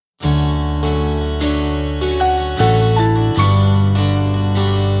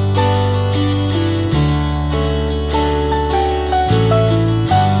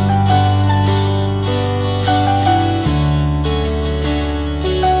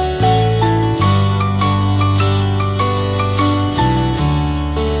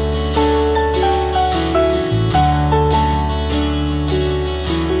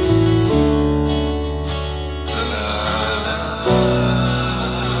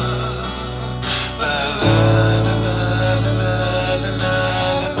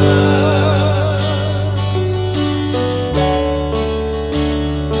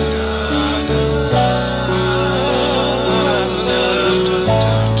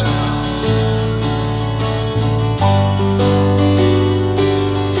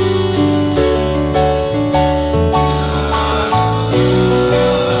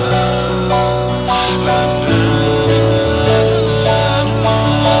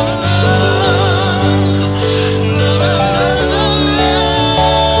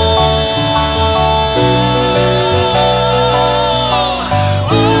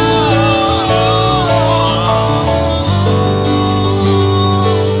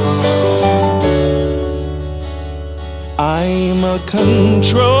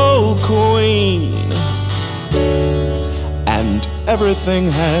control queen, and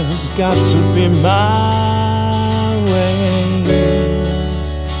everything has got to be my way.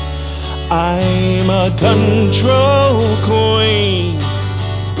 I'm a control queen,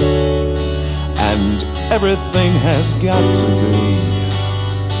 and everything has got to be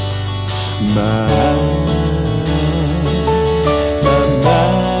mine.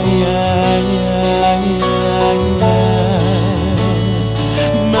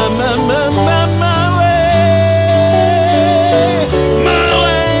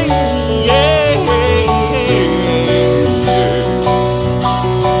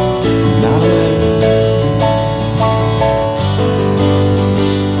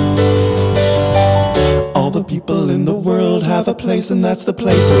 People in the world have a place, and that's the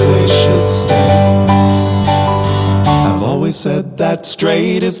place where they should stay. I've always said that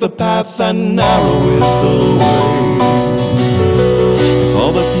straight is the path and narrow is the way. If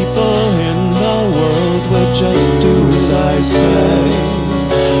all the people in the world would just do as I say,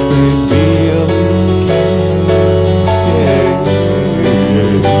 they'd be okay.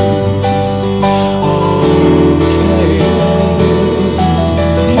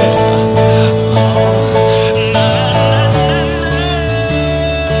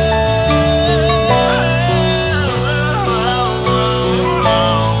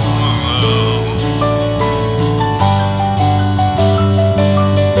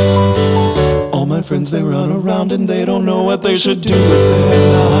 Friends, they run around and they don't know what they should do with their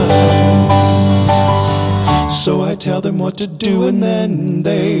lives. So I tell them what to do and then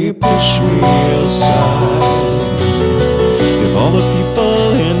they push me aside. If all the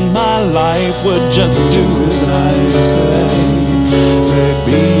people in my life would just do as I say, they'd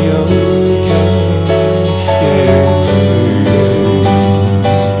be okay.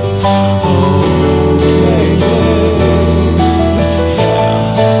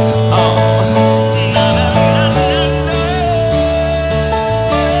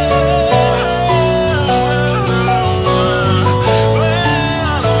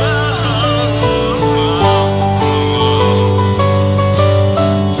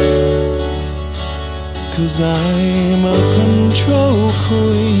 Cause I'm a control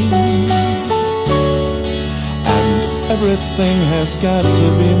queen, and everything has got to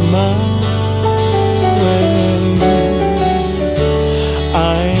be my way.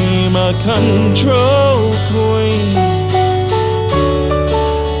 I'm a control queen,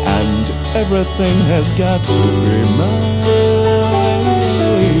 and everything has got to be my way.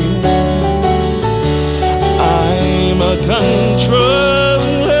 I'm a control,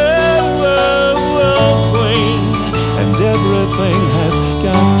 and everything has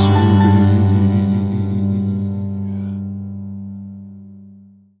got to be